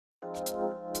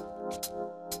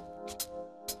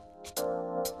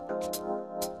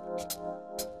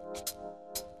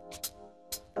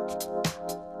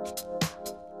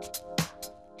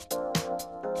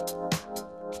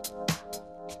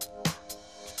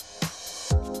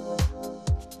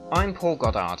I'm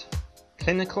Goddard,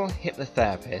 clinical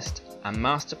hypnotherapist and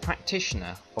master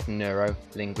practitioner of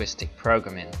Neuro-linguistic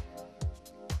programming.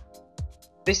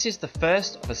 This is the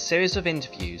first of a series of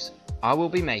interviews I will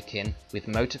be making with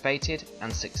motivated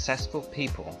and successful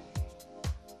people.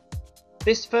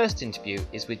 This first interview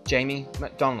is with Jamie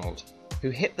McDonald,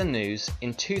 who hit the news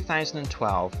in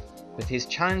 2012 with his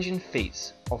challenging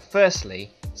feats of firstly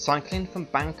cycling from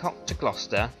Bangkok to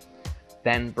Gloucester,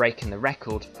 then breaking the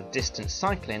record for distance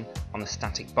cycling on a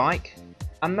static bike,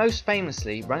 and most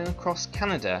famously running across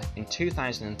Canada in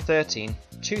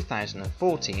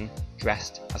 2013-2014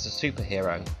 dressed as a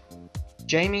superhero.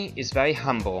 Jamie is very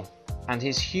humble, and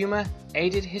his humour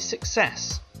aided his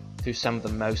success through some of the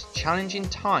most challenging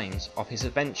times of his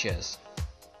adventures.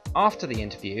 After the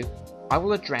interview, I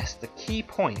will address the key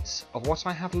points of what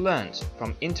I have learnt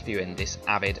from interviewing this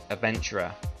avid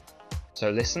adventurer.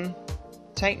 So listen,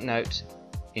 take note,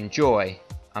 enjoy,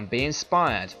 and be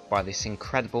inspired by this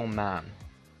incredible man.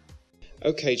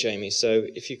 Okay, Jamie, so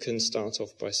if you can start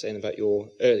off by saying about your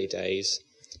early days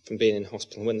from being in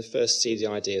hospital, when the first seed the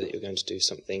idea that you're going to do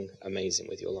something amazing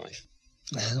with your life.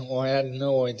 Well, I had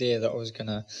no idea that I was going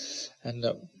to end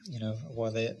up,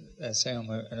 they say I'm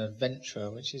an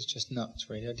adventurer, which is just nuts,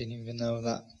 really. I didn't even know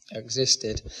that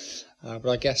existed. But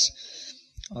I guess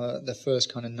the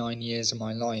first kind of 9 years of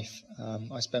my life,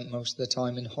 I spent most of the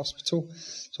time in hospital.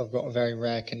 So I've got a very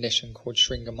rare condition called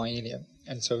syringomyelia.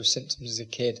 And so symptoms as a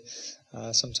kid,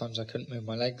 sometimes I couldn't move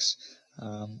my legs,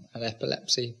 I had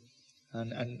epilepsy,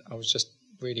 and I was just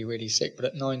really, really sick. But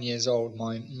at 9 years old,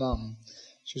 my mum,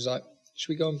 she was like, "Should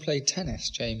we go and play tennis,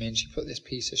 Jamie?" And she put this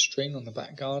piece of string on the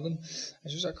back garden, and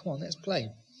she was like, "Come on, let's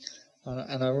play."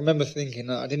 And I remember thinking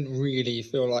that I didn't really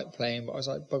feel like playing, but I was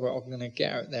like, "Bugger it, I'm going to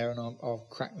get out there and I'll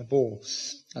crack the ball."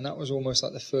 And that was almost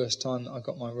like the first time that I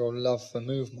got my real love for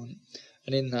movement.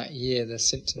 And in that year, the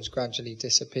symptoms gradually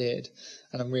disappeared.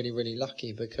 And I'm really, really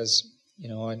lucky because,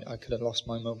 I could have lost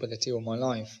my mobility all my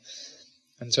life.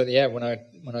 And so, when I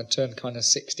turned kind of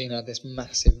 16, I had this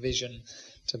massive vision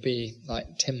to be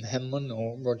like Tim Henman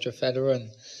or Roger Federer.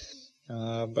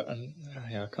 I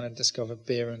kind of discovered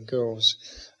beer and girls,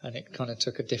 and it kind of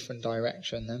took a different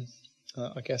direction then.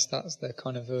 I guess that's the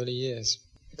kind of early years.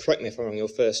 Correct me if I'm wrong, your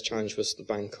first challenge was the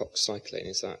Bangkok cycling,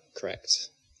 is that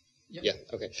correct? Yep. Yeah,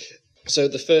 okay. So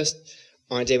the first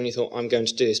idea when you thought, I'm going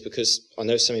to do this, because I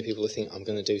know so many people who think, I'm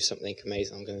going to do something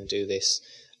amazing, I'm going to do this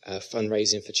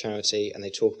fundraising for charity, and they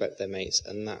talk about their mates,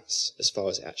 and that's as far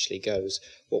as it actually goes.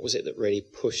 What was it that really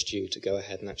pushed you to go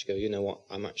ahead and actually go, you know what,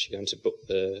 I'm actually going to book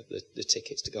the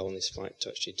tickets to go on this flight to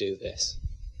actually do this?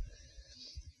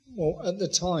 Well, at the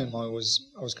time, I was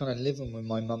kind of living with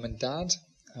my mum and dad,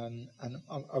 and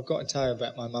I've got to tell you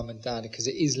about my mum and dad because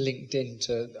it is linked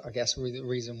into, I guess, the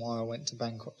reason why I went to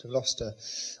Bangkok to Gloucester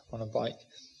on a bike.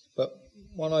 But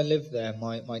while I lived there,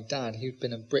 my dad, he'd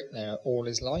been a bricklayer all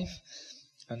his life,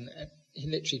 and he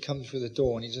literally come through the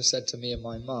door and he just said to me and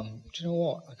my mum, "Do you know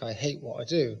what? Like, I hate what I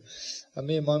do." And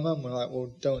me and my mum were like, "Well,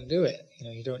 don't do it.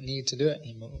 You don't need to do it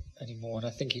anymore." And I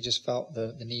think he just felt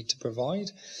the need to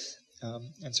provide.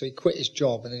 And so he quit his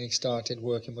job and then he started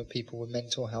working with people with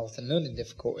mental health and learning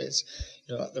difficulties,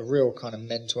 like the real kind of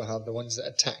mental health, the ones that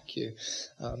attack you.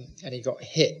 And he got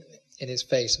hit in his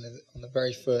face on the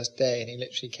very first day, and he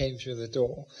literally came through the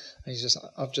door and he's just,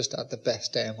 "I've just had the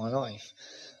best day of my life."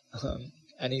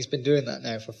 And he's been doing that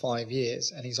now for 5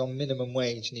 years, and he's on minimum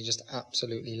wage, and he just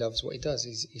absolutely loves what he does.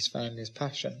 He's found his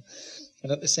passion.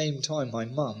 And at the same time, my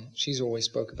mum, she's always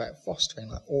spoke about fostering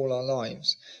like all our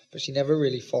lives, but she never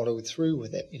really followed through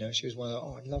with it. She was one of,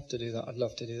 "Oh, I'd love to do that, I'd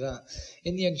love to do that."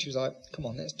 In the end, she was like, "Come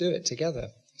on, let's do it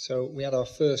together." So we had our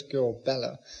first girl,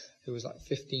 Bella, who was like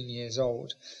 15 years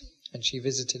old, and she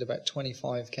visited about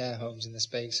 25 care homes in the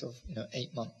space of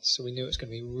 8 months. So we knew it was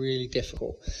going to be really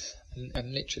difficult.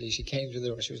 And literally, she came through the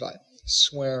door, she was like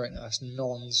swearing at us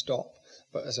non-stop.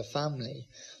 But as a family,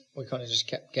 we kind of just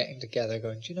kept getting together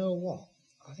going, "Do you know what?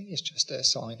 I think it's just a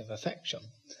sign of affection."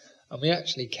 And we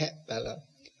actually kept Bella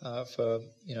for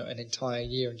an entire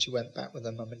year, and she went back with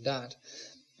her mum and dad.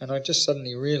 And I just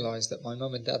suddenly realised that my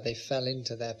mum and dad, they fell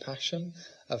into their passion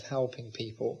of helping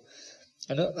people.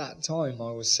 And at that time,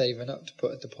 I was saving up to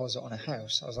put a deposit on a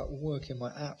house. I was like working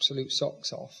my absolute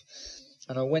socks off.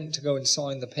 And I went to go and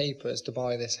sign the papers to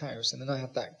buy this house. And then I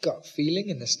had that gut feeling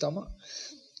in the stomach.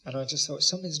 And I just thought,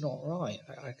 something's not right.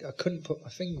 I couldn't put my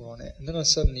finger on it. And then I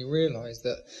suddenly realised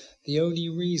that the only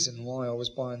reason why I was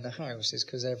buying the house is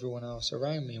because everyone else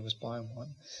around me was buying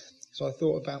one. So I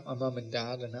thought about my mum and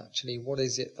dad and actually what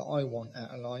is it that I want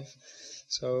out of life.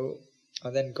 So I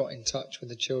then got in touch with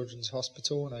the Children's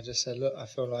Hospital and I just said, look, I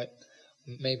feel like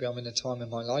maybe I'm in a time in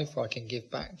my life where I can give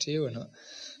back to you, and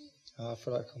I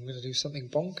feel like I'm going to do something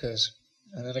bonkers.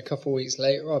 And then a couple of weeks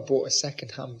later I bought a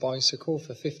second-hand bicycle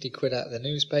for 50 quid out of the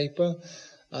newspaper,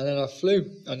 and then I flew.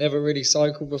 I never really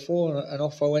cycled before, and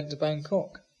off I went to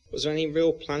Bangkok. Was there any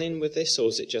real planning with this, or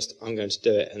was it just, I'm going to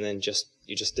do it, and then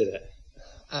you just did it?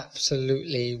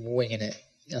 Absolutely winging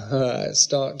it,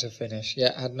 start to finish.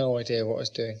 Yeah, I had no idea what I was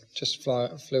doing. Just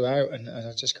flew out, and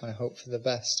I just kind of hoped for the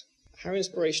best. How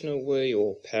inspirational were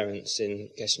your parents in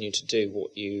getting you to do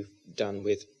what you've done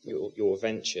with your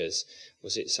ventures?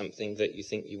 Was it something that you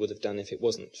think you would have done if it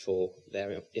wasn't for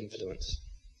their influence?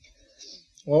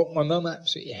 Well, my mum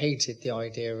absolutely hated the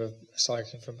idea of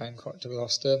cycling from Bangkok to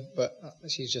Gloucester, but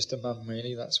she's just a mum,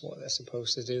 really. That's what they're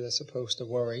supposed to do. They're supposed to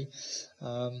worry.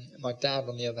 My dad,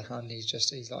 on the other hand,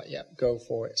 he's like, yeah, go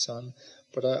for it, son.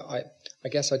 But I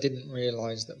guess I didn't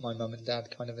realise that my mum and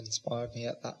dad kind of inspired me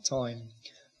at that time.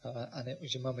 And it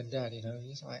was your mum and dad,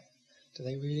 he's like, do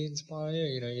they really inspire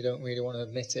you? You don't really want to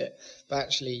admit it. But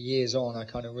actually, years on, I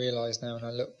kind of realised now, and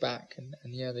I look back, and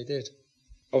yeah, they did.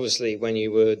 Obviously, when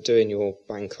you were doing your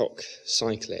Bangkok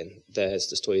cycling, there's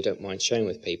the story you don't mind sharing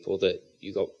with people, that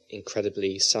you got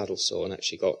incredibly saddle sore and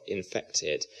actually got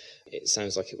infected. It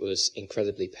sounds like it was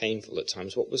incredibly painful at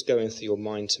times. What was going through your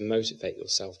mind to motivate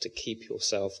yourself, to keep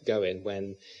yourself going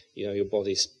when, your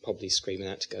body's probably screaming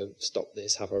out to go, stop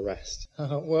this, have a rest?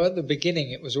 Well, at the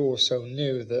beginning, it was all so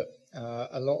new that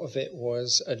a lot of it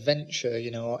was adventure.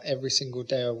 Every single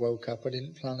day I woke up, I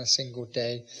didn't plan a single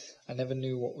day. I never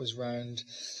knew what was round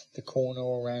the corner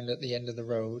or around at the end of the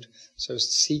road. So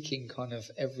seeking kind of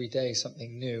every day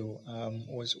something new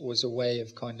was a way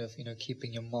of kind of,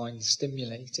 keeping your mind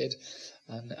stimulated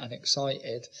and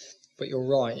excited. But you're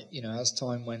right, as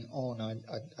time went on,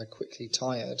 I quickly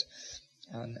tired.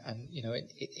 And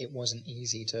it wasn't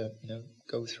easy to,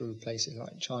 go through places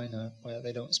like China where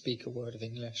they don't speak a word of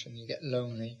English and you get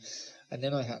lonely. And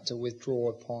then I had to withdraw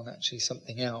upon actually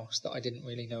something else that I didn't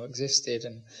really know existed.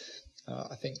 And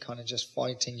I think kind of just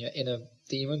fighting your inner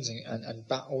demons and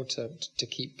battle to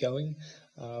keep going.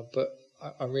 But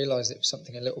I realised it was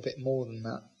something a little bit more than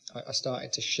that. I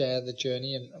started to share the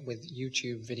journey with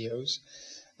YouTube videos.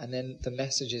 And then the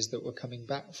messages that were coming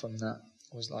back from that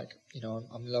was like,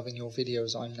 I'm loving your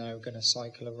videos. I'm now going to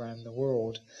cycle around the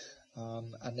world.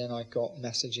 And then I got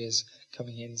messages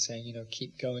coming in saying,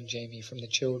 keep going, Jamie, from the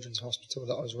Children's Hospital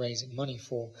that I was raising money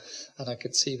for. And I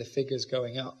could see the figures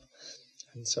going up.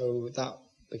 And so that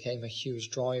became a huge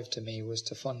drive to me, was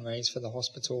to fundraise for the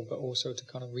hospital, but also to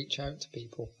kind of reach out to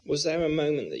people. Was there a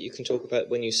moment that you can talk about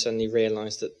when you suddenly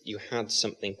realised that you had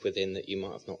something within that you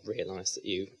might have not realised that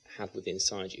you had within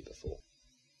inside you before?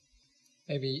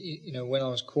 Maybe, when I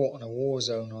was caught on a war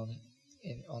zone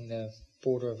on the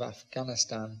border of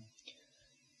Afghanistan,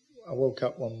 I woke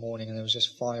up one morning and there was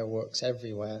just fireworks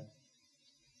everywhere.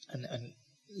 And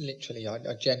literally,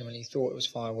 I genuinely thought it was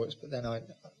fireworks, but then I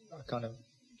kind of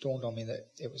dawned on me that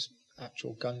it was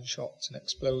actual gunshots and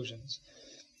explosions.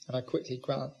 And I quickly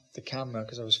grabbed the camera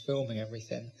because I was filming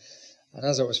everything. And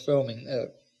as I was filming,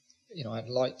 I had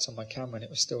lights on my camera and it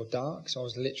was still dark, so I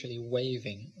was literally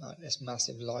waving like this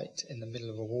massive light in the middle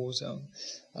of a war zone,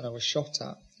 and I was shot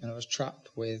at, and I was trapped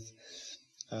with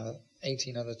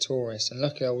 18 other tourists, and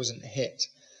luckily I wasn't hit.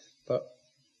 But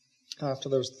after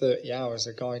those 30 hours,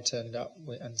 a guy turned up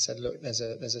and said, look, there's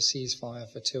a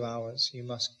ceasefire for 2 hours, you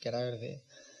must get out of here,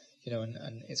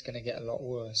 and it's going to get a lot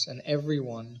worse. And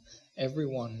everyone,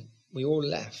 we all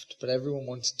left, but everyone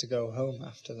wanted to go home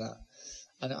after that.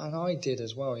 And I did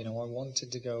as well, I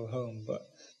wanted to go home, but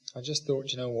I just thought,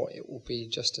 it will be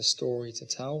just a story to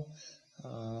tell.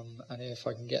 And if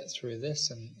I can get through this,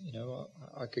 and,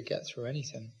 I could get through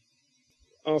anything.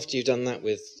 After you've done that,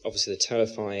 with obviously the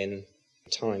terrifying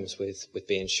times with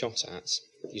being shot at,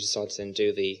 you decided to then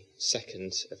do the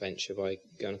second adventure by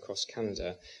going across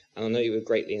Canada. And I know you were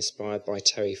greatly inspired by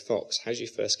Terry Fox. How did you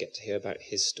first get to hear about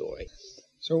his story?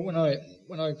 So when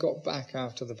I got back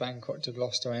after the Bangkok to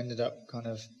Gloucester, I ended up kind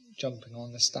of jumping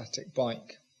on the static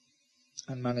bike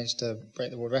and managed to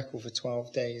break the world record for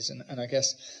 12 days. And I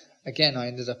guess, again, I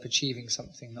ended up achieving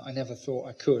something that I never thought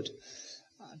I could.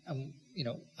 And,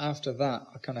 after that,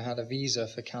 I kind of had a visa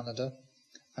for Canada,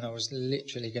 and I was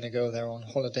literally going to go there on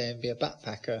holiday and be a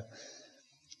backpacker.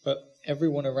 But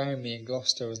everyone around me in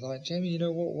Gloucester was like, Jamie,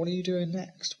 what are you doing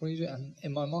next? What are you doing? And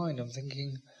in my mind, I'm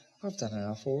thinking, I've done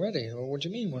enough already. Well, what do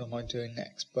you mean, what am I doing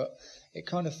next? But it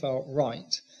kind of felt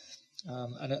right.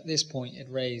 And at this point, it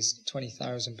raised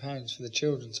 £20,000 for the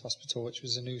Children's Hospital, which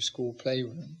was a new school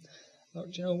playroom. I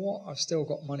thought, do you know what? I've still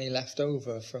got money left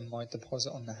over from my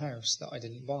deposit on the house that I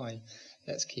didn't buy.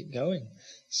 Let's keep going.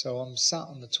 So I'm sat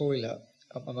on the toilet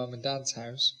at my mum and dad's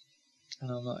house,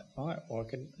 and I'm like, all right, well, I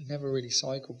could never really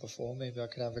cycle before. Maybe I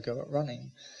could have a go at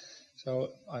running. So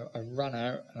I ran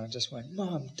out and I just went,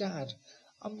 Mum, Dad,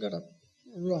 I'm going to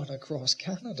run across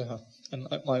Canada. And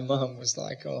my mum was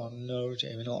like, oh no,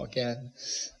 Jamie, not again.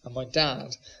 And my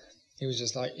dad, he was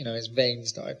just like, his veins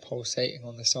started pulsating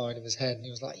on the side of his head. And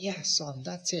he was like, yes, son,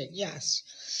 that's it,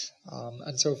 yes.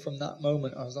 And so from that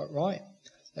moment, I was like, right,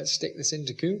 let's stick this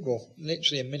into Google.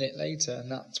 Literally a minute later,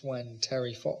 and that's when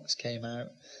Terry Fox came out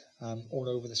all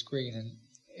over the screen. And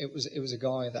it was a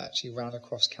guy that actually ran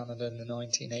across Canada in the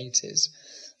 1980s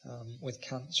with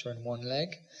cancer in one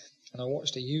leg. And I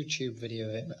watched a YouTube video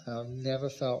of him, and I've never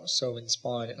felt so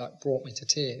inspired. It brought me to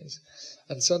tears.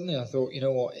 And suddenly I thought, you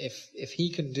know what, if he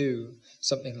can do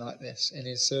something like this in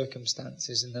his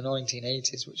circumstances in the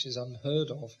 1980s, which is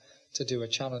unheard of to do a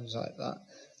challenge like that,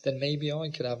 then maybe I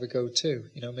could have a go too.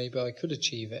 Maybe I could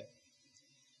achieve it.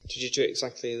 Did you do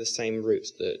exactly the same route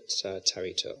that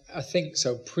Terry took? I think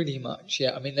so, pretty much,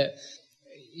 yeah. I mean,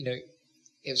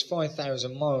 it's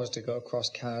 5,000 miles to go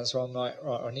across Canada, so I'm like,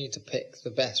 right, I need to pick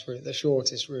the best route, the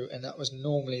shortest route, and that was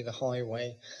normally the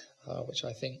highway, which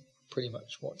I think pretty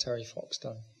much what Terry Fox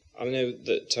done. I know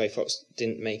that Terry Fox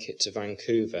didn't make it to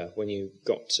Vancouver. When you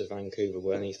got to Vancouver,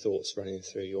 were any thoughts running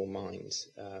through your mind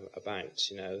about,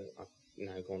 I've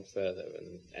now gone further,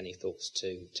 and any thoughts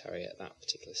to Terry at that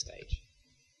particular stage?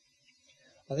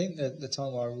 I think that the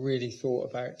time I really thought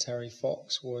about Terry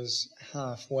Fox was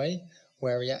halfway,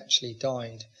 where he actually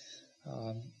died.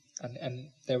 And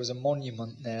there was a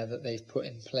monument there that they've put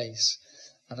in place.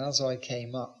 And as I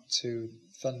came up to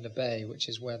Thunder Bay, which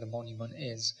is where the monument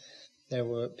is, there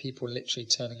were people literally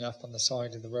turning up on the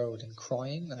side of the road and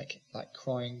crying, like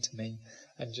crying to me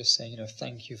and just saying,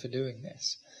 thank you for doing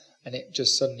this. And it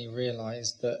just suddenly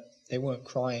realised that they weren't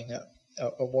crying at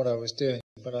what I was doing,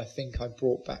 but I think I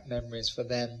brought back memories for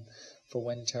them for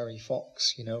when Terry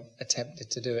Fox, attempted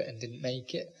to do it and didn't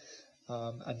make it.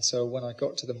 And so when I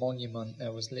got to the monument,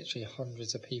 there was literally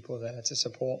hundreds of people there to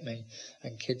support me,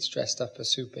 and kids dressed up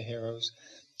as superheroes.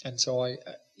 And so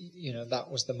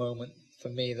that was the moment for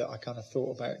me that I kind of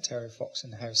thought about Terry Fox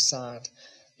and how sad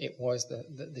it was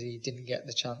that he didn't get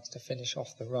the chance to finish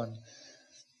off the run.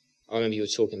 I remember you were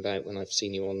talking about, when I've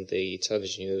seen you on the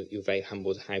television, you were very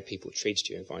humbled how people treated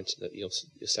you, invited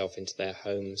yourself into their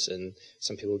homes, and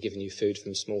some people were giving you food,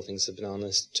 from small things to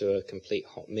bananas to a complete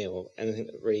hot meal. Anything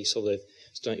that really sort of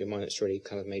stood out in your mind that's really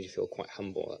kind of made you feel quite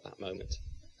humble at that moment?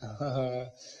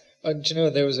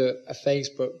 There was a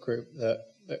Facebook group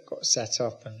that got set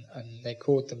up, and they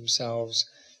called themselves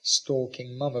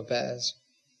Stalking Mama Bears.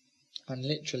 And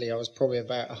literally I was probably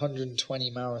about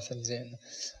 120 marathons in,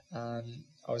 and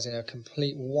I was in a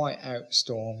complete whiteout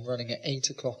storm running at 8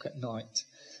 o'clock at night.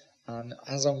 And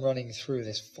as I'm running through,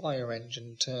 this fire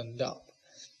engine turned up.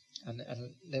 And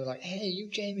they were like, hey, you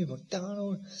Jamie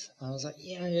McDonald? And I was like,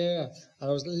 yeah. And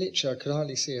I was literally, I could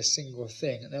hardly see a single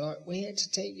thing. And they're like, we're here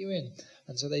to take you in.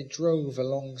 And so they drove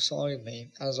alongside me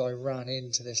as I ran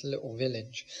into this little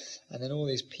village. And then all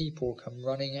these people come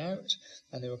running out,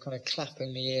 and they were kind of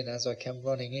clapping me in as I came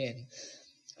running in.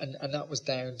 And that was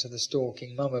down to the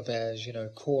Stalking Mama Bears,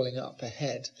 calling up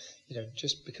ahead,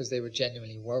 just because they were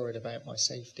genuinely worried about my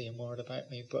safety and worried about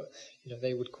me. But,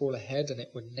 they would call ahead, and it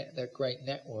would they're great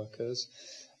networkers.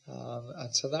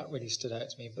 And so that really stood out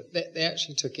to me. But they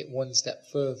actually took it one step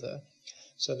further.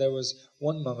 So there was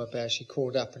one Mama Bear, she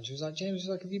called up and she was like, James,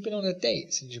 have you been on a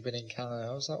date since you've been in Canada?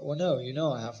 I was like, well,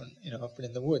 no, I haven't. I've been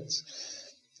in the woods.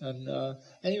 And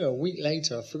anyway, a week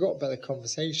later, I forgot about the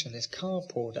conversation. This car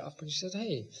pulled up and she said,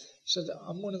 hey,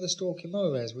 I'm one of the Stalking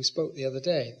Mama Bears. We spoke the other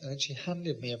day. And then she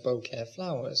handed me a bouquet of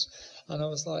flowers. And I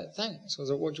was like, thanks. I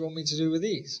was like, what do you want me to do with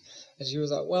these? And she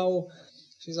was like, well,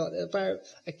 she's like, about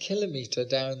a kilometre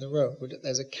down the road,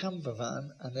 there's a camper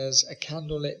van and there's a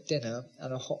candlelit dinner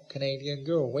and a hot Canadian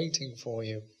girl waiting for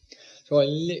you. So I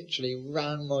literally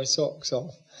ran my socks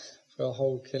off for a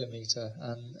whole kilometre,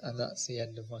 and that's the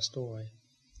end of my story.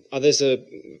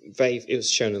 It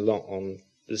was shown a lot on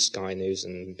the Sky News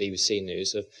and BBC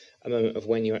News of a moment of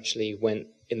when you actually went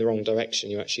in the wrong direction.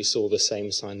 You actually saw the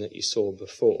same sign that you saw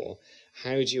before.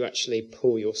 How do you actually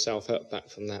pull yourself up back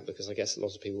from that? Because I guess a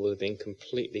lot of people would have been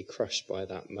completely crushed by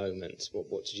that moment.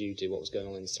 What did you do? What was going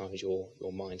on inside your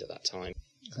mind at that time?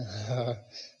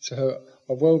 So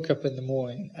I woke up in the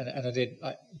morning and I did,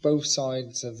 both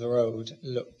sides of the road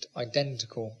looked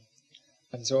identical.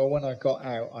 And so when I got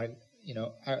out,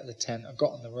 out of the tent, I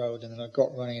got on the road, and then I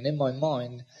got running. And in my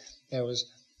mind, there was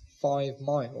 5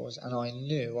 miles, and I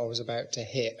knew I was about to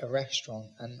hit a restaurant,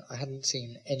 and I hadn't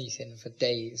seen anything for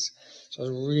days. So I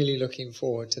was really looking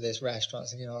forward to this restaurant,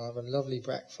 thinking, I'll have a lovely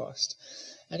breakfast.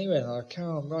 Anyway, and I carry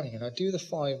on running, and I do the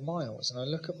 5 miles, and I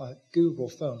look at my Google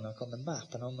phone, like on the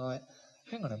map, and I'm like,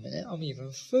 hang on a minute, I'm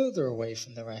even further away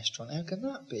from the restaurant. How can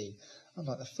that be? I'm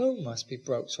like, the phone must be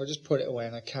broke. So I just put it away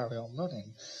and I carry on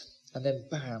running. And then,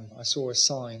 bam, I saw a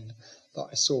sign that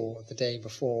I saw the day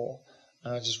before.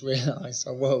 And I just realised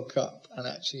I woke up and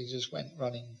actually just went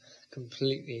running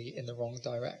completely in the wrong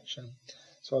direction.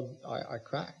 So I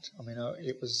cracked. I mean,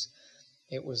 it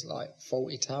was like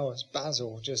Faulty Towers,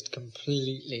 Basil, just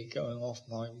completely going off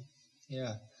my,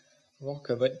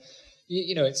 rocker. But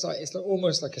it's like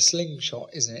almost like a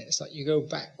slingshot, isn't it? It's like you go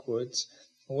backwards,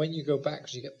 and when you go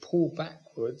backwards, you get pulled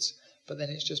backwards, but then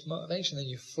it's just motivation, then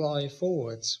you fly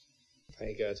forwards.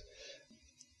 Very good.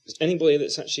 Is anybody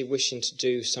that's actually wishing to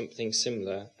do something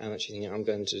similar and actually thinking, I'm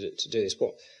going to do this,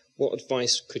 what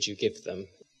advice could you give them?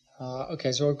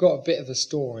 Okay, so I've got a bit of a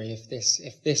story,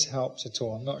 if this helps at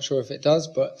all. I'm not sure if it does,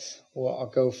 but I'll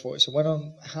go for it. So when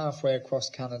I'm halfway across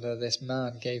Canada, this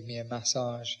man gave me a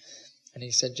massage. And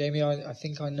he said, Jamie, I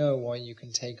think I know why you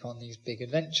can take on these big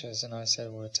adventures. And I said,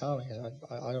 well, tell me,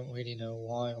 I don't really know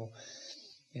why.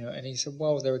 And he said,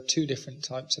 well, there are 2 different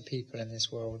types of people in this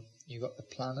world. You've got the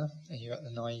planner and you've got the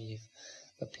naive.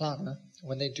 The planner,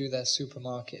 when they do their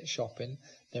supermarket shopping,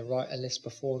 they write a list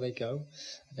before they go.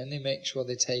 And then they make sure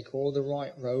they take all the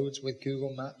right roads with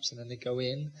Google Maps. And then they go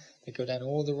down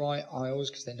all the right aisles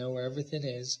because they know where everything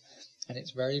is. And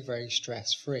it's very, very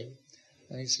stress-free.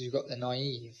 And he said, you've got the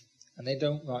naive. And they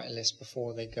don't write a list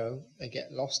before they go. They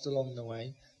get lost along the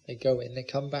way. They go in, they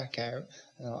come back out,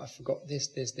 and I forgot this,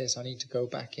 I need to go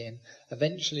back in.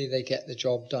 Eventually they get the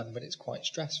job done, but it's quite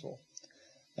stressful.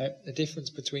 Now, the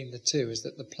difference between the 2 is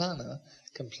that the planner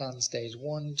can plan stage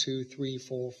 1, 2, 3,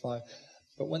 4, 5.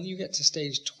 But when you get to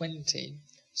stage 20,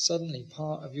 suddenly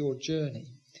part of your journey,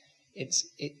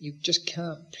 you just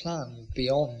can't plan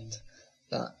beyond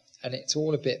that. And it's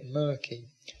all a bit murky.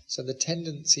 So the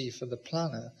tendency for the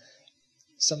planner,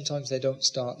 sometimes they don't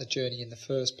start the journey in the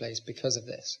first place because of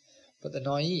this. But the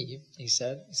naive, he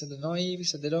said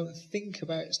they don't think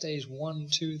about stage 1,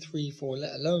 2, 3, 4,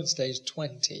 let alone stage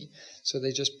 20, so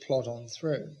they just plod on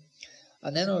through.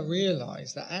 And then I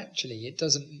realised that actually it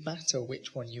doesn't matter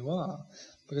which one you are,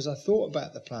 because I thought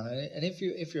about the planner, and if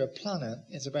you're a planner,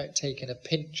 it's about taking a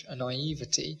pinch of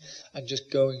naivety and just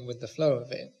going with the flow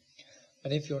of it.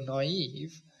 And if you're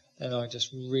naive, then I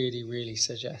just really, really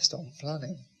suggest on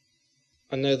planning.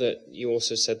 I know that you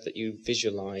also said that you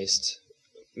visualised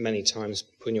many times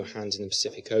putting your hand in the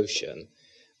Pacific Ocean.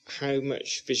 How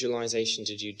much visualisation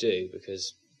did you do?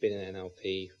 Because being an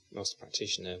NLP master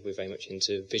practitioner, we're very much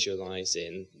into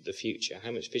visualising the future.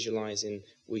 How much visualising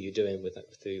were you doing with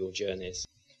that through your journeys?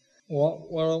 Well,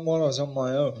 while I was on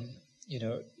my own,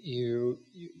 the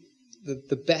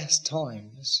best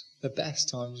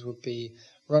times would be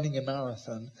running a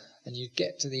marathon, and you'd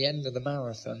get to the end of the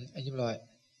marathon, and you'd be like,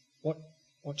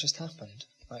 what just happened?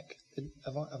 Like,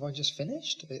 have I just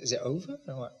finished? Is it over? And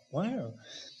I'm like, wow.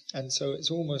 And so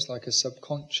it's almost like a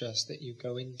subconscious that you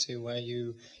go into where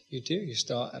you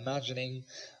start imagining,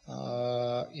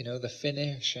 the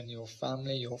finish and your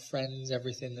family, your friends,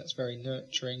 everything that's very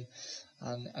nurturing.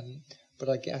 But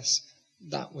I guess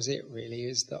that was it really,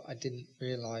 is that I didn't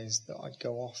realise that I'd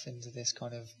go off into this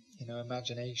kind of,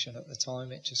 imagination at the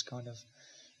time. It just kind of,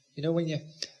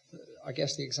 I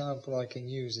guess the example I can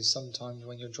use is sometimes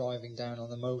when you're driving down on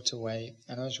the motorway,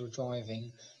 and as you're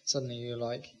driving, suddenly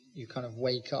you kind of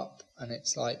wake up, and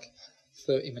it's like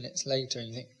 30 minutes later, and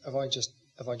you think, have I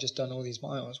just done all these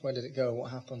miles? Where did it go?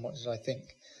 What happened? What did I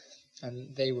think?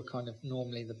 And they were kind of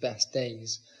normally the best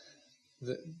days,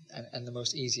 and the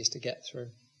most easiest to get through.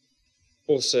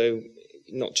 Also,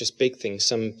 not just big things.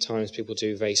 Sometimes people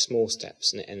do very small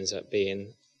steps, and it ends up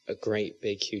being a great,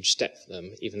 big, huge step for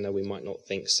them, even though we might not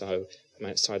think so from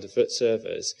outside of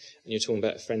servers. And you're talking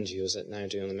about a friend of yours that now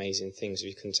doing amazing things. If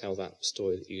you can tell that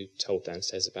story that you told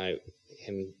downstairs about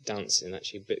him dancing,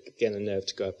 actually getting a nerve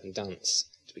to go up and dance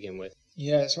to begin with.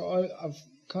 Yeah, so I've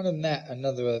kind of met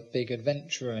another big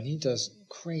adventurer, and he does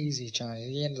crazy challenges.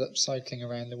 He ended up cycling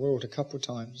around the world a couple of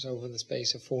times over the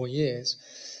space of 4 years.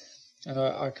 And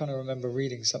I kind of remember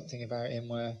reading something about him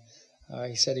where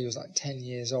he said he was like 10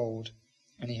 years old,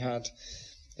 and he had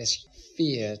this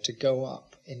fear to go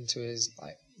up into his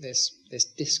this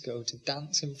disco to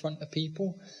dance in front of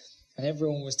people, and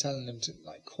everyone was telling him to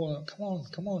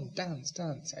come on, dance,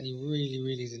 and he really,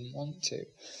 really didn't want to.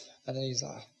 And then he's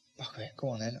like, okay, go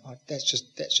on then, let's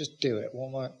just do it.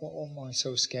 What am I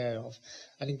so scared of?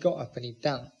 And he got up and he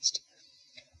danced.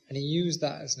 And he used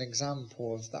that as an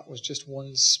example of that was just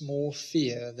one small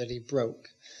fear that he broke,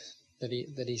 that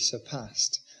he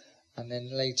surpassed. And then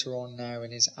later on now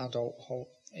in his adulthood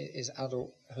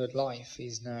life,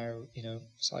 he's now,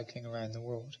 cycling around the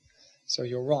world. So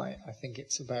you're right. I think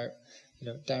it's about,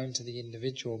 down to the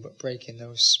individual, but breaking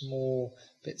those small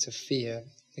bits of fear,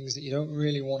 things that you don't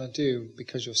really want to do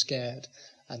because you're scared,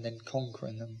 and then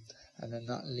conquering them. And then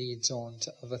that leads on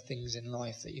to other things in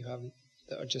life that you have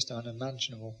that are just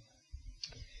unimaginable.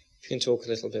 If you can talk a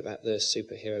little bit about the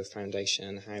Superhero Foundation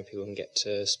and how people can get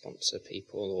to sponsor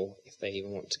people, or if they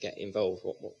even want to get involved,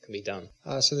 what can be done?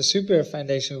 So the Superhero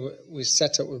Foundation was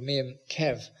set up with me and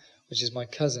Kev, which is my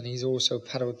cousin. He's also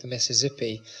paddled the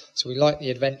Mississippi. So we like the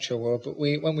adventure world, but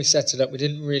when we set it up, we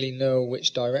didn't really know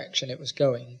which direction it was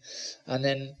going. And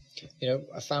then,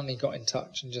 a family got in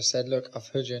touch and just said, look, I've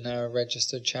heard you're now a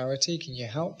registered charity. Can you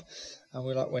help? And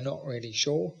we're like, we're not really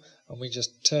sure. And we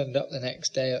just turned up the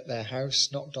next day at their house,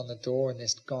 knocked on the door, and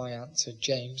this guy answered,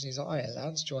 James. And he's like, hiya,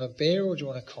 lads, do you want a beer or do you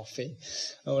want a coffee?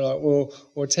 And we're like,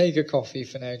 we'll take a coffee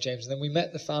for now, James. And then we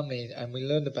met the family and we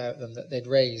learned about them that they'd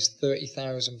raised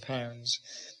 £30,000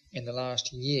 in the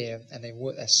last year, and they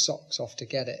worked their socks off to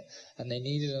get it. And they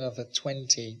needed another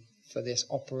 20 for this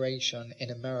operation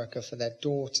in America for their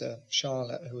daughter,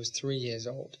 Charlotte, who was 3 years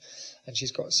old. And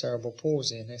she's got cerebral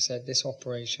palsy. And they said this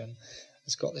operation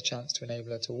has got the chance to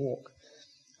enable her to walk.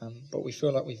 But we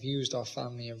feel like we've used our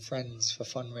family and friends for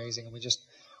fundraising, and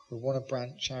we want to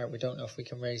branch out. We don't know if we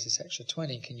can raise this extra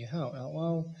 20. Can you help? Like,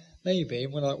 well, maybe.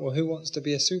 And we're like, well, who wants to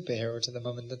be a superhero to the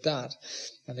mum and the dad?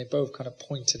 And they both kind of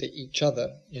pointed at each other,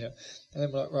 And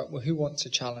then we're like, right, well, who wants a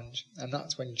challenge? And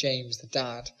that's when James, the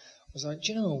dad, was like,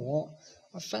 do you know what?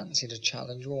 I fancied a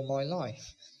challenge all my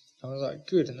life. I was like,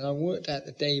 good. And then I worked out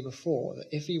the day before that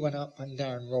if he went up and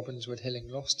down Robbinswood Hill in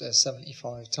Gloucester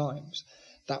 75 times,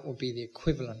 that would be the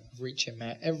equivalent of reaching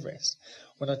Mount Everest.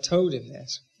 When I told him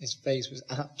this, his face was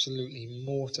absolutely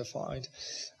mortified.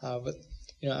 But,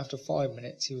 after 5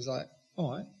 minutes, he was like,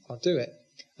 all right, I'll do it.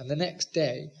 And the next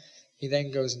day, he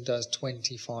then goes and does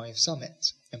 25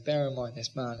 summits. And bear in mind,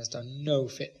 this man has done no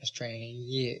fitness training in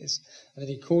years. And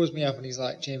then he calls me up and he's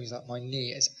like, Jamie's like, my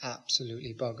knee is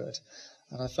absolutely buggered.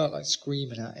 And I felt like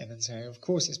screaming at him and saying, of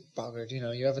course it's buggered,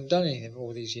 you haven't done anything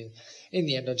all these years. In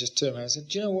the end, I just turned around and said,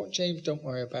 do you know what, James, don't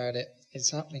worry about it.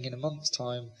 It's happening in a month's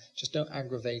time. Just don't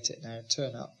aggravate it now.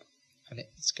 Turn up. And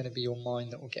it's going to be your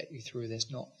mind that will get you through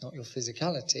this, not your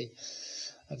physicality.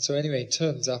 And so anyway, he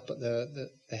turns up at the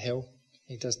hill.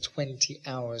 He does 20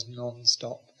 hours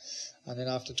non-stop. And then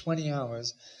after 20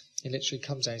 hours, he literally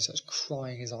comes down, he starts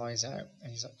crying his eyes out.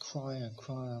 And he's like crying and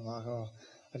crying. I'm like, oh.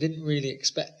 I didn't really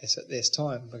expect this at this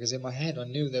time, because in my head I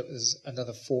knew there was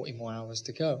another 40 more hours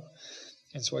to go.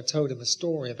 And so I told him a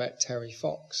story about Terry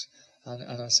Fox.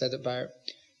 And I said about,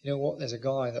 there's a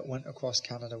guy that went across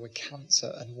Canada with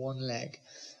cancer and one leg.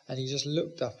 And he just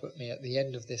looked up at me at the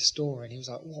end of this story and he was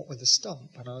like, what, with a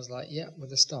stump? And I was like, yeah,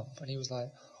 with a stump. And he was like,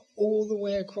 all the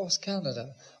way across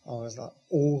Canada? I was like,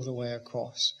 all the way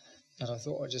across. And I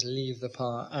thought I'd just leave the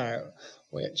part out,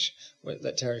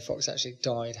 that Terry Fox actually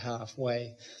died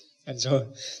halfway. And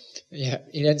so, yeah,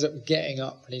 he ends up getting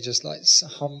up and he just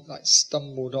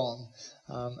stumbled on.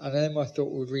 And then I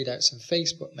thought we'd read out some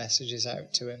Facebook messages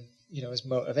out to him, as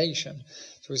motivation.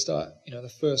 So we start, the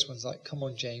first one's like, come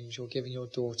on, James, you're giving your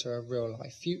daughter a real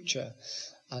life future.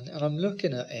 And I'm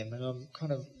looking at him and I'm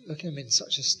kind of looking at him in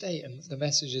such a state, and the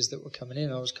messages that were coming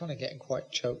in, I was kind of getting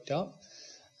quite choked up.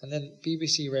 And then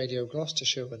BBC Radio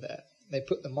Gloucestershire were there. They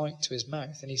put the mic to his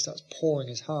mouth and he starts pouring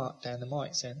his heart down the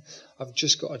mic saying, I've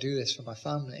just got to do this for my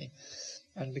family.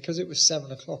 And because it was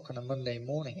 7 o'clock on a Monday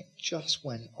morning, it just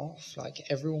went off. Like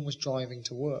everyone was driving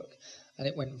to work and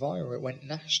it went viral, it went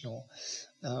national.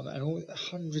 And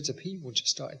hundreds of people just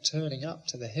started turning up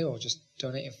to the hill, just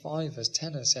donating fivers,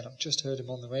 tenors, saying, I've just heard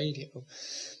him on the radio.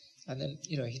 And then,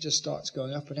 he just starts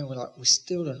going up and then we're like, we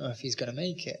still don't know if he's going to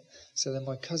make it. So then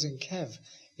my cousin Kev,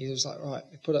 he was like, right,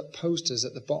 we put up posters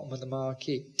at the bottom of the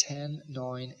marquee, 10,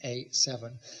 9, 8,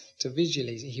 7. To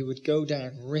visually, he would go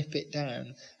down, rip it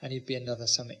down, and he'd be another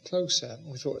summit closer.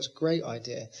 We thought it was a great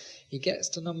idea. He gets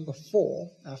to number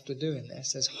 4 after doing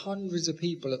this. There's hundreds of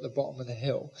people at the bottom of the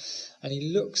hill, and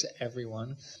he looks at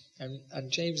everyone,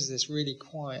 and James is this really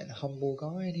quiet and humble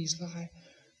guy, and he's like,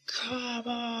 come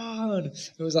on!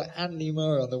 It was like Andy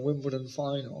Murray on the Wimbledon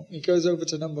final. He goes over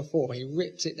to number 4, he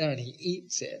rips it down, he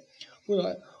eats it. We're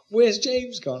like, where's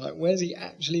James gone? Like, where's he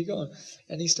actually gone?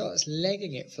 And he starts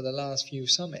legging it for the last few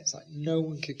summits. Like, no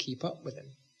one could keep up with him.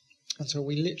 And so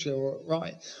we literally were,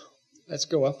 right, let's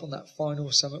go up on that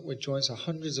final summit with joints. So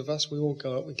hundreds of us, we all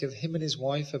go up. We give him and his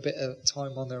wife a bit of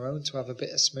time on their own to have a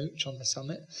bit of smooch on the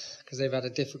summit because they've had a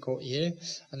difficult year.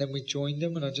 And then we joined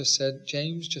them, and I just said,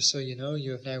 James, just so you know,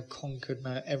 you have now conquered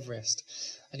Mount Everest.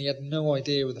 And he had no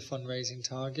idea with the fundraising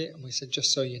target. And we said,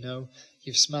 just so you know,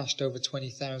 you've smashed over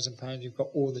 £20,000. You've got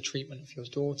all the treatment for your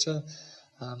daughter.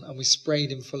 And we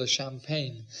sprayed him full of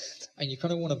champagne. And you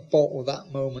kind of want to bottle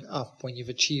that moment up when you've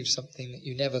achieved something that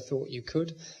you never thought you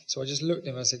could. So I just looked at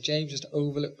him and I said, James, just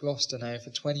overlook Gloucester now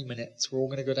for 20 minutes. We're all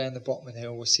going to go down the bottom of the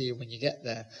hill. We'll see you when you get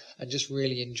there. And just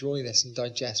really enjoy this and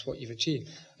digest what you've achieved.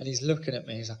 And he's looking at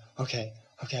me. He's like, okay.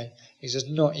 He's just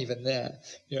not even there.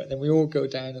 Then we all go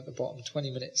down at the bottom.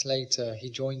 20 minutes later, he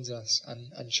joins us.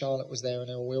 And Charlotte was there in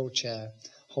her wheelchair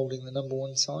holding the number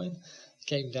 1 sign.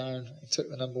 Came down, took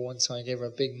the number 1 sign, gave her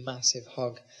a big, massive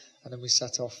hug, and then we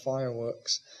set off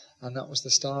fireworks. And that was the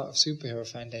start of Superhero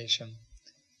Foundation.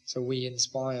 So we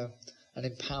inspire and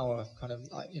empower kind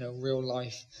of like, real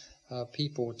life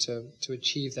people to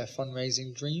achieve their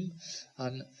fundraising dream.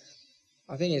 And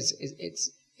I think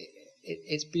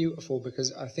it's beautiful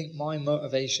because I think my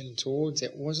motivation towards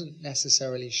it wasn't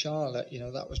necessarily Charlotte,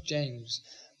 that was James.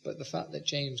 But the fact that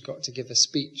James got to give a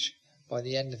speech by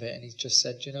the end of it, and he just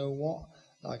said, you know what,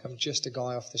 like, I'm just a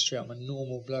guy off the street, I'm a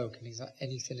normal bloke, and he's like,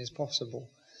 anything is possible.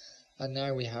 And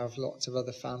now we have lots of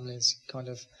other families kind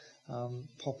of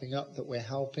popping up that we're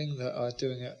helping that are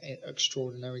doing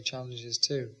extraordinary challenges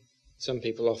too. Some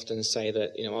people often say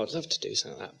that, I'd love to do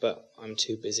something like that, but I'm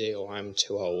too busy or I'm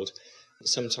too old.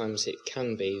 Sometimes it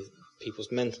can be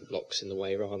people's mental blocks in the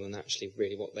way rather than actually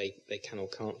really what they can or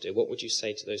can't do. What would you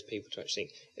say to those people to actually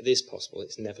think it is possible,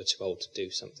 it's never too old to do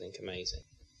something amazing?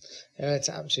 Yeah, it's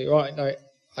absolutely right. No,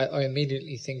 I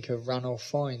immediately think of Ranulph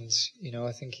Fiennes.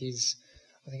 I think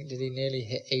did he nearly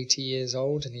hit 80 years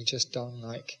old, and he just done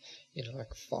like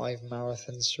 5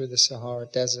 marathons through the Sahara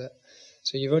Desert.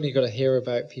 So you've only got to hear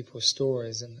about people's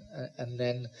stories, and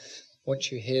then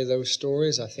once you hear those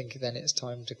stories, I think then it's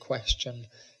time to question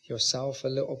yourself a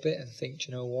little bit and think,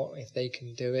 what, if they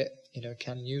can do it,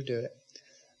 can you do it?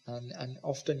 And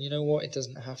often, it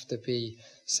doesn't have to be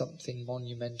something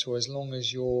monumental, as long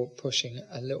as you're pushing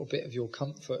a little bit of your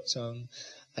comfort zone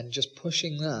and just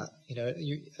pushing that,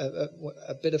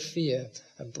 a bit of fear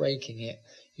and breaking it.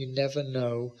 You never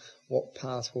know what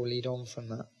path will lead on from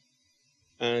that.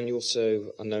 And you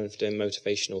also are known for doing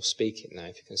motivational speaking now.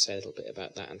 If you can say a little bit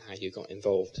about that and how you got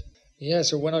involved. Yeah,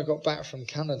 so when I got back from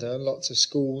Canada, lots of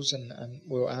schools and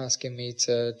were asking me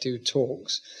to do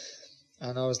talks.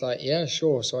 And I was like, yeah,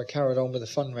 sure. So I carried on with the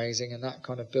fundraising, and that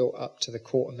kind of built up to the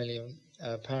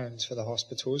 £250,000 for the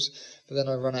hospitals. But then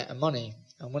I ran out of money.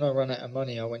 And when I ran out of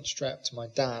money, I went straight up to my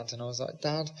dad. And I was like,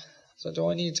 Dad, do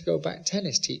I need to go back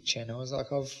tennis teaching? I was like,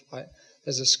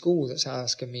 there's a school that's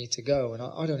asking me to go, and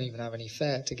I don't even have any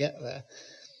fare to get there.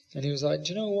 And he was like,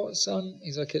 do you know what, son?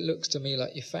 He's like, it looks to me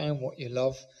like you found what you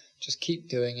love. Just keep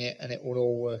doing it and it will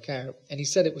all work out. And he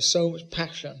said it with so much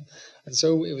passion, and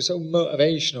so it was so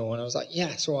motivational. And I was like,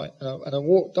 yes, right. And I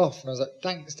walked off, and I was like,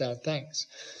 thanks, Dad, thanks.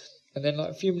 And then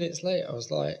like a few minutes later, I was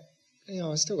like,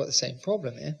 I still got the same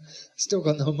problem here. I still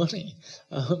got no money.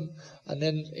 And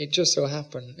then it just so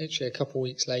happened, literally a couple of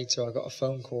weeks later, I got a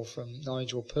phone call from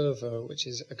Nigel Purvo, which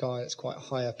is a guy that's quite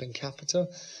high up in Capita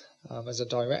as a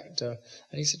director.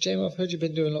 And he said, Jamie, I've heard you've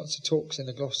been doing lots of talks in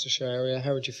the Gloucestershire area.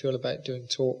 How would you feel about doing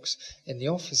talks in the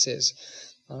offices?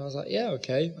 And I was like, yeah,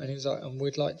 okay. And he was like, and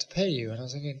we'd like to pay you. And I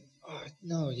was thinking, oh,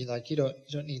 no, you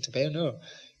don't need to pay. No,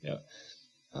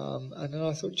 and then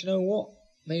I thought, you know what?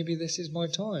 Maybe this is my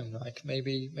time. Like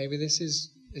maybe this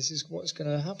is what's going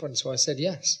to happen. So I said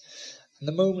yes. And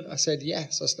the moment I said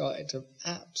yes, I started to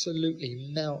absolutely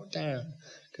melt down,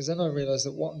 because then I realised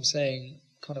that what I'm saying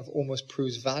kind of almost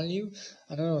proves value.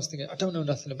 And then I was thinking, I don't know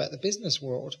nothing about the business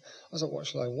world. I was like, what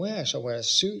shall I wear? Shall I wear a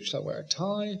suit? Shall I wear a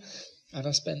tie? And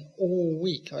I spent all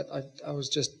week, I was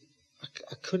just,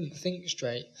 I couldn't think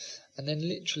straight. And then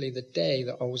literally the day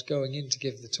that I was going in to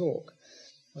give the talk,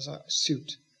 I was like,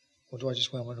 suit. Or do I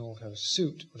just wear my normal clothes?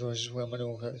 Suit. Or do I just wear my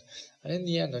normal clothes? And in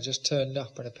the end, I just turned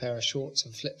up in a pair of shorts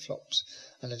and flip-flops.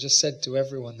 And I just said to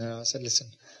everyone there, I said, listen,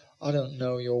 I don't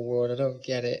know your world. I don't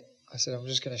get it. I said, I'm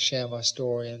just going to share my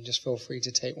story, and just feel free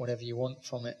to take whatever you want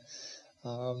from it.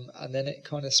 And then it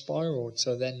kind of spiraled.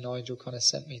 So then Nigel kind of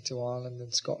sent me to Ireland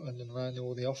and Scotland and around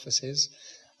all the offices.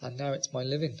 And now it's my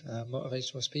living,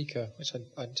 motivational speaker, which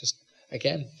I just,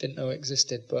 again, didn't know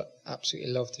existed, but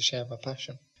absolutely love to share my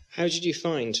passion. How did you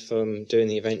find from doing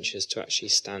the adventures to actually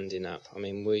standing up? I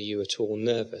mean, were you at all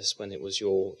nervous when it was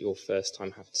your first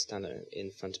time having to stand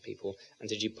in front of people? And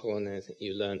did you pull on anything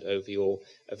you learned over your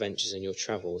adventures and your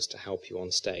travels to help you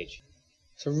on stage?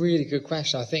 It's a really good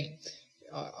question. I think,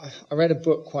 I read a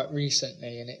book quite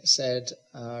recently, and it said,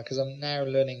 because I'm now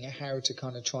learning how to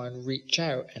kind of try and reach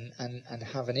out and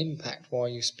have an impact while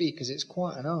you speak, because it's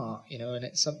quite an art, and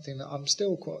it's something that I'm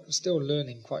still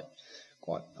learning quite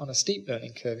on a steep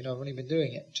learning curve. I've only been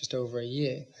doing it just over a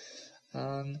year.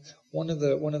 And one of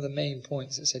the main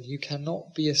points that said you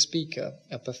cannot be a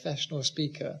professional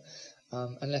speaker,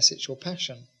 unless it's your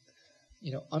passion.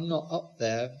 I'm not up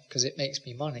there because it makes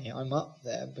me money. I'm up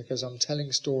there because I'm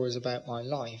telling stories about my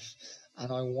life,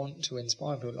 and I want to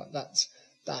inspire people. Like that's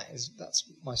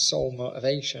my sole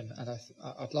motivation, and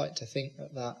I'd like to think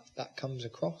that comes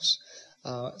across.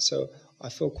 So I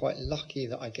feel quite lucky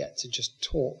that I get to just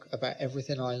talk about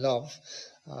everything I love.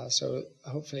 So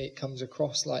hopefully it comes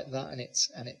across like that, and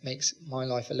it makes my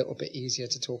life a little bit easier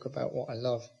to talk about what I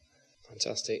love.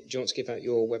 Fantastic. Do you want to give out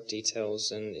your web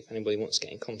details, and if anybody wants to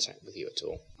get in contact with you at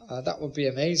all? That would be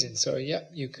amazing. So yeah,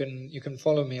 you can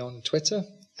follow me on Twitter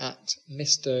at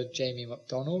Mr. Jamie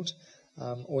McDonald,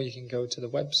 or you can go to the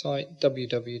website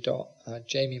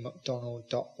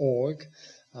www.jamiemcdonald.org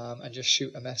and just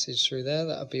shoot a message through there.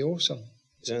 That would be awesome.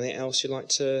 Is there anything else you'd like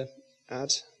to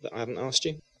add that I haven't asked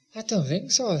you? I don't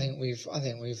think so. I think we've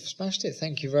smashed it.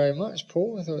 Thank you very much,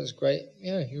 Paul. I thought it was great.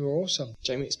 Yeah, you were awesome.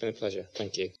 Jamie, it's been a pleasure.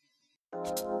 Thank you.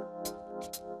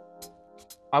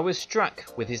 I was struck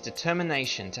with his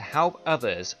determination to help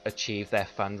others achieve their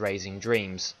fundraising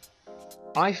dreams.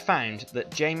 I found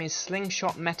that Jamie's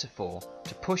slingshot metaphor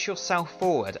to push yourself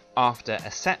forward after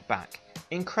a setback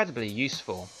incredibly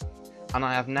useful, and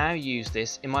I have now used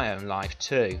this in my own life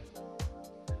too.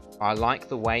 I like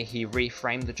the way he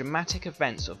reframed the dramatic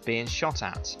events of being shot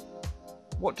at.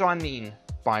 What do I mean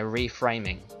by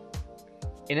reframing?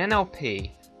 In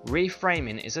NLP,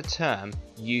 reframing is a term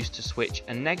used to switch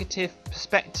a negative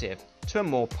perspective to a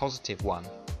more positive one,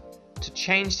 to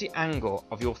change the angle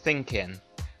of your thinking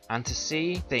and to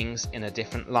see things in a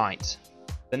different light.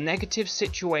 The negative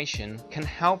situation can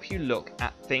help you look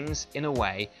at things in a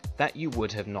way that you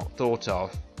would have not thought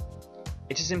of.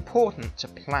 It is important to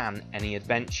plan any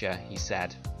adventure, he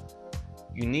said.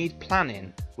 You need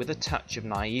planning with a touch of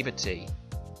naivety.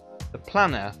 The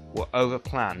planner will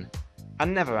overplan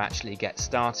and never actually get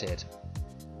started.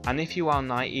 And if you are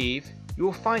naive, you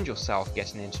will find yourself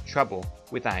getting into trouble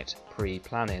without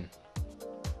pre-planning.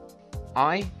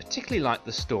 I particularly like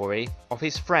the story of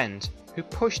his friend who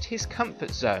pushed his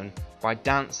comfort zone by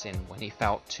dancing when he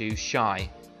felt too shy.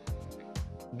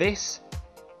 This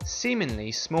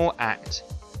seemingly small act,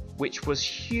 which was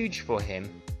huge for him,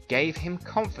 gave him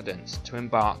confidence to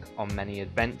embark on many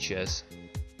adventures.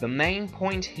 The main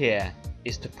point here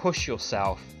is to push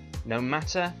yourself, no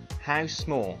matter how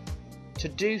small, to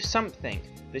do something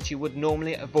that you would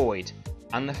normally avoid,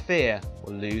 and the fear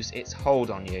will lose its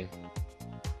hold on you.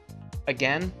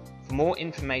 Again, for more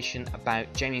information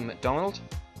about Jamie McDonald,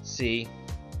 see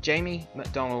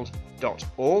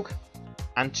jamiemcdonald.org,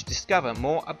 and to discover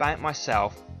more about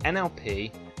myself,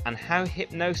 NLP, and how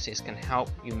hypnosis can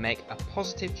help you make a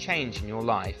positive change in your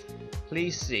life,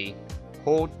 please see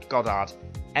Paul Goddard,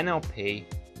 NLP.co.uk.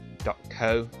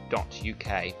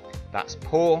 That's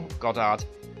Paul Goddard,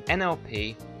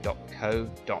 NLP.co.uk.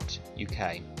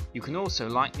 You can also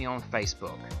like me on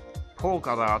Facebook, Paul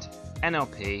Goddard,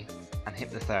 NLP and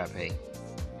Hypnotherapy.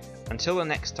 Until the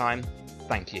next time,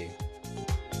 thank you.